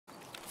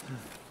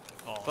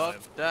Oh, Fuck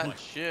that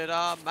shit,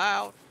 I'm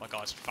out. My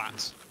guy's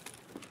fat.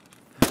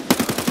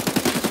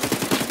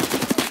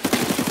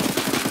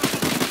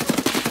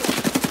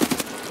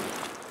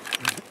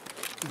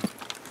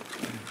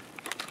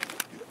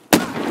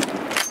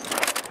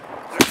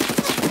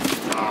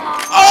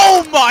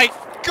 Oh my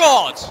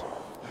god!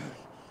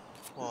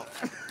 What?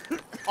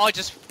 I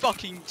just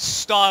fucking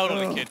styled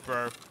on a kid,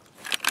 bro.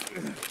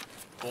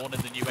 Born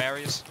in the new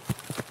areas.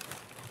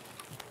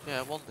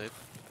 Yeah, one did.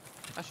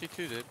 Actually,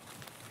 two did.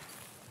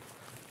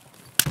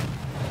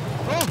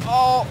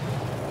 Oh!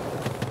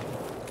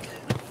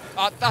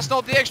 That's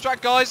not the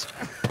extract, guys.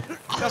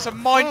 That's a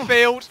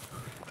minefield.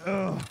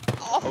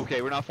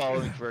 Okay, we're not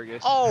following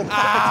Fergus. Oh!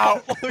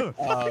 Ow!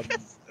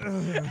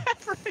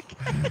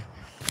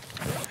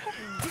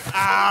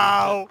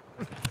 Ow!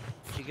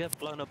 Did you get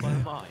blown up by a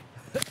mine?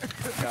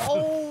 Yeah,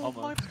 Oh, almost.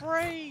 my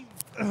brain!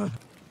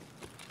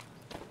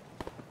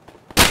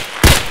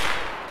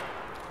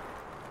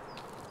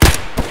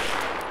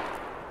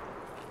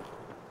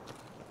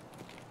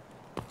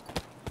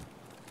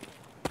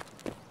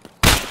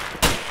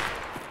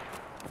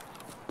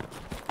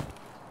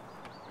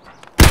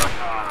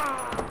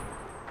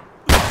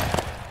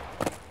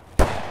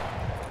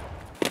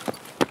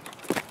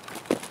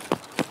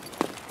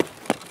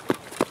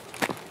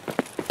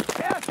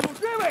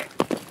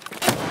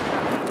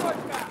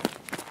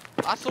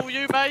 That's all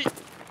you, mate!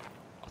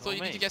 I thought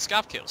you needed to get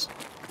scav kills.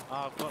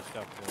 Oh, I've got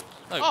scav kills.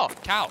 No, Oh.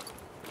 cow.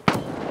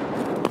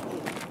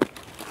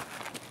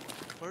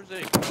 Where's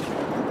he?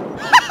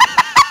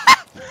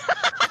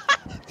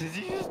 Did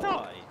you just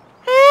die?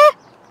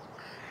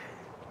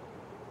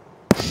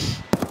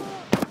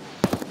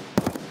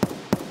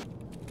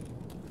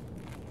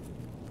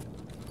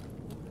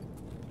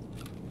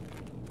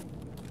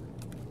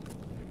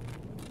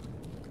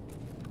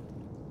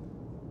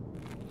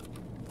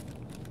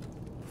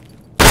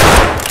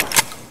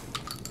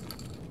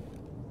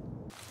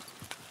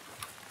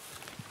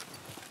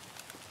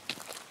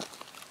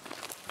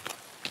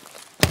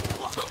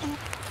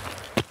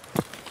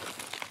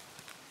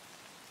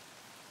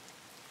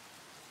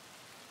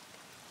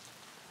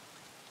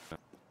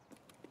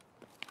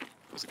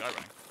 There's a guy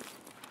running.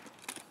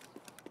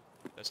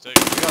 There's two.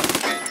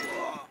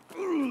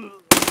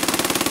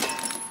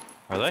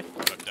 Are they?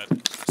 I'm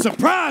dead.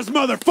 Surprise,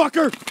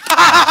 motherfucker!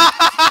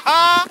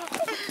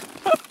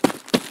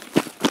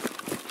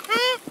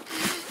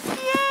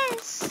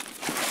 Yes!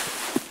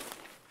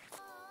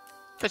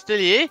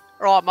 Castiglione?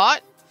 Right,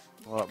 mate.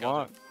 What, Got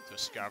what? to a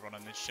scav run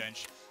in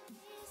exchange.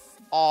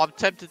 Oh, I'm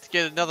tempted to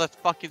get another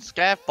fucking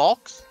scav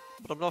box,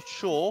 but I'm not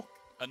sure.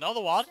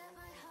 Another one?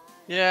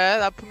 Yeah,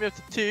 that put me up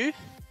to 2.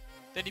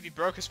 Then you'd be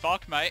broke as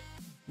fuck, mate.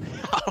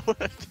 I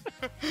would.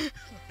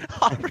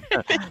 I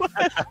really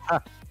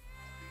would.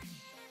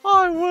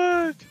 I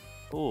would.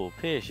 Oh,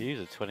 PSU's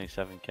at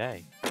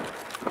 27k.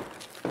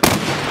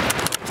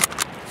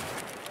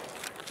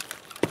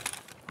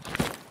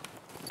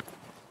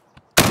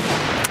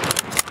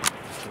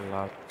 It's a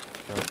lot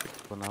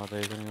for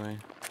nowadays anyway.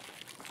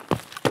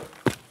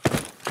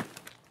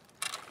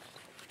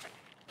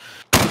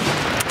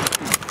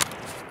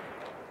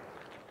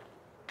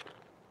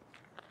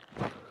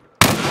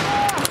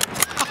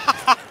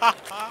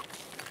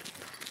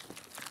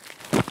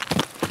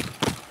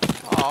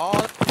 Oh,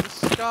 the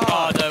sky.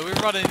 Oh no, we're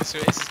running into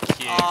it. This is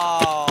cute.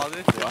 Oh,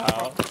 this is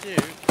Wow. fucking cute.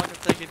 It's like I'm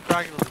taking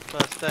Dragon on the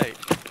first date.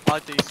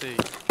 IDC.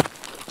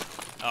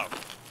 Oh.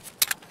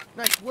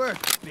 Nice work,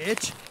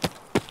 bitch.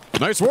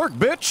 Nice work,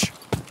 bitch.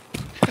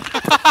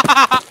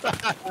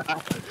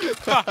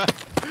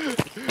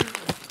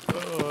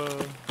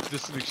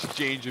 Just an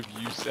exchange of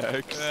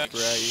sex.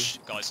 Shh,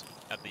 guys,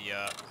 at the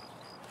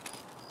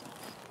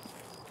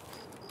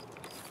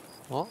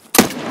What?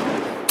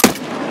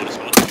 bonus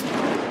one.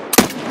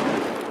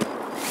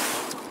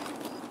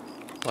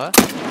 What?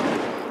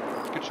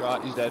 Good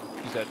shot. He's dead.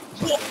 He's dead. I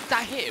saw him What? dead.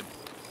 That hit him?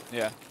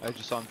 Yeah, I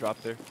just saw him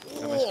drop there.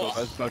 I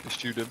was about to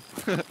shoot him.